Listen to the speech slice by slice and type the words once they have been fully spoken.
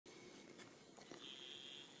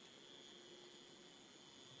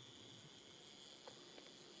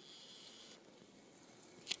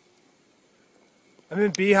I'm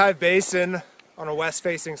in Beehive Basin on a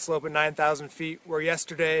west-facing slope at 9,000 feet where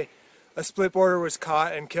yesterday a splitboarder was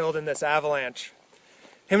caught and killed in this avalanche.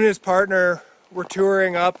 Him and his partner were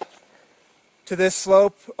touring up to this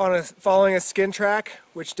slope following a skin track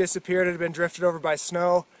which disappeared. It had been drifted over by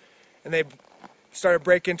snow, and they started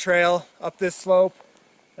breaking trail up this slope.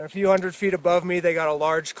 And a few hundred feet above me they got a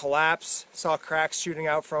large collapse, saw cracks shooting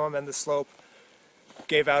out from them, and the slope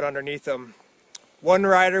gave out underneath them. One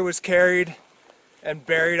rider was carried and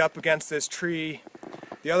buried up against this tree.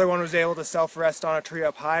 The other one was able to self-rest on a tree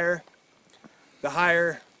up higher. The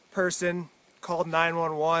higher person called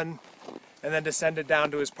 911 and then descended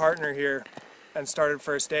down to his partner here and started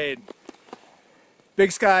first aid.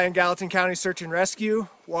 Big Sky and Gallatin County Search and Rescue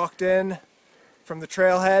walked in from the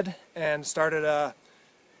trailhead and started a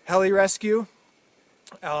heli rescue.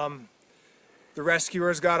 The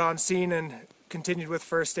rescuers got on scene and continued with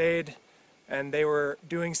first aid, and they were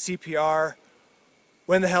doing CPR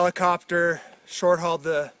when the helicopter short-hauled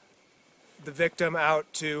the victim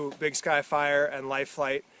out to Big Sky Fire and Life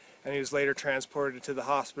Flight, and he was later transported to the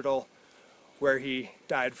hospital where he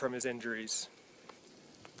died from his injuries.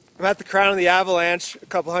 I'm at the crown of the avalanche, a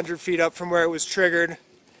couple hundred feet up from where it was triggered.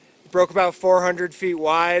 It broke about 400 feet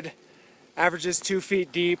wide, averages 2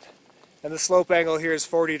 feet deep, and the slope angle here is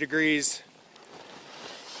 40 degrees.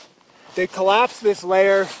 They collapsed this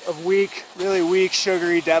layer of really weak,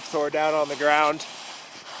 sugary depth ore down on the ground,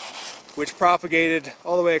 which propagated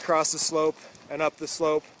all the way across the slope and up the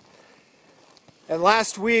slope. And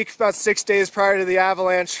last week, about 6 days prior to the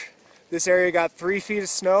avalanche, this area got 3 feet of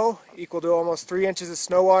snow, equal to almost 3 inches of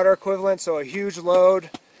snow water equivalent, so a huge load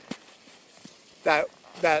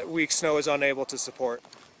that weak snow is unable to support.